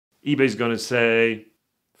eBay's gonna say,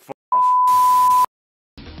 F off.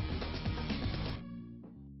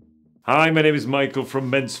 Hi, my name is Michael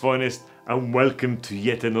from Men's Finest and welcome to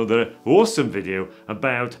yet another awesome video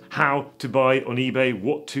about how to buy on eBay,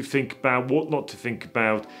 what to think about, what not to think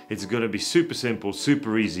about. It's gonna be super simple,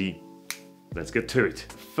 super easy. Let's get to it.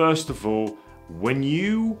 First of all, when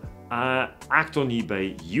you act on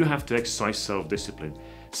eBay, you have to exercise self-discipline.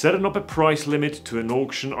 Setting up a price limit to an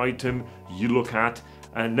auction item you look at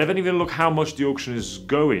and never even look how much the auction is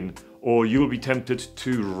going, or you'll be tempted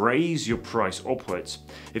to raise your price upwards.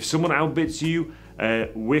 If someone outbids you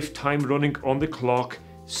with time running on the clock,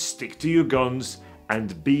 stick to your guns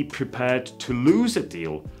and be prepared to lose a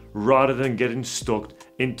deal rather than getting stuck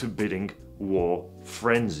into bidding war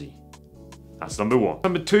frenzy. That's number one.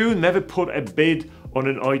 Number two, never put a bid on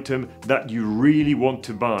an item that you really want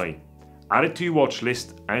to buy. Add it to your watch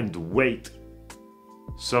list and wait.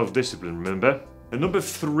 Self-discipline, remember? And number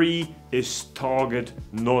three is target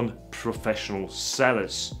non-professional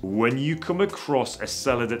sellers. When you come across a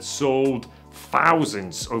seller that sold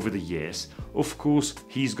thousands over the years, of course,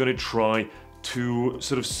 he's gonna try to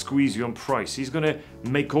sort of squeeze you on price. He's gonna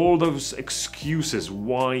make all those excuses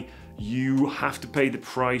why you have to pay the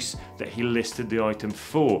price that he listed the item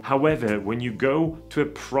for. However, when you go to a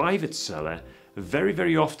private seller, very,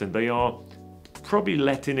 very often they are probably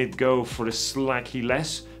letting it go for a slightly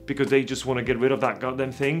less because they just want to get rid of that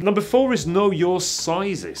goddamn thing. Number four is know your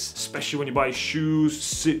sizes, especially when you buy shoes,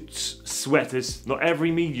 suits, sweaters. Not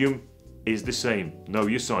every medium is the same. Know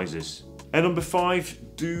your sizes. And number five,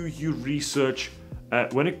 do your research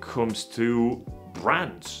when it comes to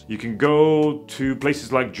brands. You can go to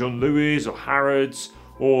places like John Lewis or Harrods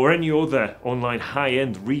or any other online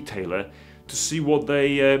high-end retailer to see what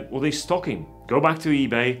they're stocking. Go back to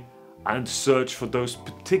eBay and search for those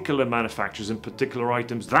particular manufacturers and particular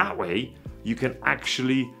items. That way you can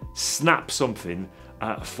actually snap something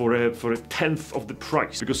for a tenth of the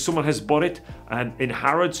price because someone has bought it in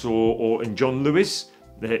Harrods or in John Lewis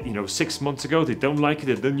 6 months ago. They don't like it,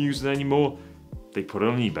 they don't use it anymore, they put it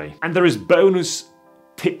on eBay. And there is bonus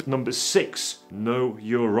tip number 6, know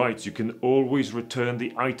your rights. You can always return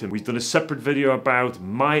the item. We've done a separate video about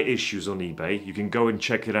my issues on eBay. You can go and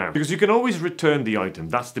check it out. Because you can always return the item,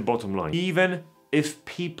 that's the bottom line. Even if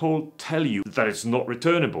people tell you that it's not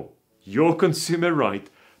returnable. Your consumer right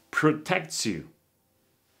protects you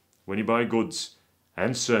when you buy goods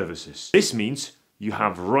and services. This means you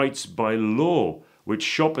have rights by law, which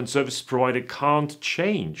shop and service provider can't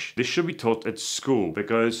change. this should be taught at school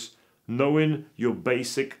because knowing your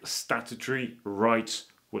basic statutory rights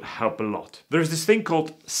would help a lot. There's this thing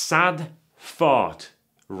called sad fart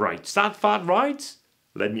rights. Sad fart rights?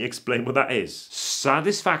 Let me explain what that is.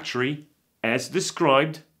 Satisfactory as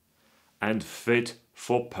described and fit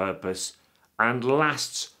for purpose and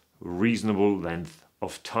lasts reasonable length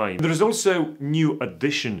of time. There is also new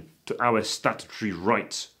addition to our statutory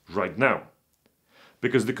rights right now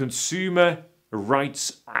because the Consumer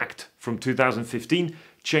Rights Act from 2015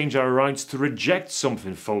 changed our rights to reject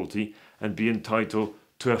something faulty and be entitled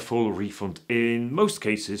to a full refund in most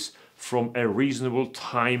cases from a reasonable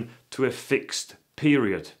time to a fixed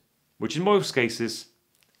period, which in most cases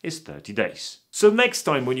is 30 days. So next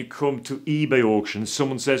time when you come to eBay auctions,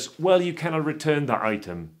 someone says, well, you cannot return that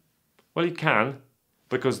item. Well, you can,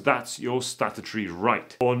 because that's your statutory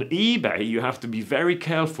right. On eBay, you have to be very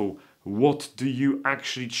careful. What do you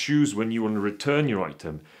actually choose when you want to return your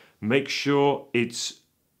item? Make sure it's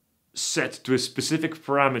set to a specific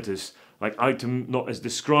parameters like item not as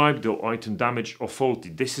described or item damaged or faulty.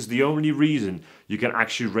 This is the only reason you can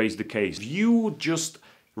actually raise the case. If you just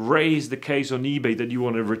raise the case on eBay that you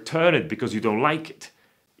want to return it because you don't like it,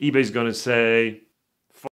 eBay's gonna say,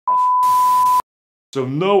 F off. So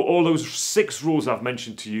know all those 6 rules I've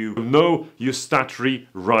mentioned to you. Know your statutory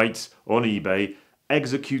rights on eBay,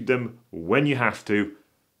 execute them when you have to,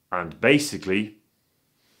 and basically,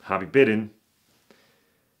 happy bidding.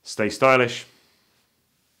 Stay stylish.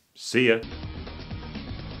 See ya.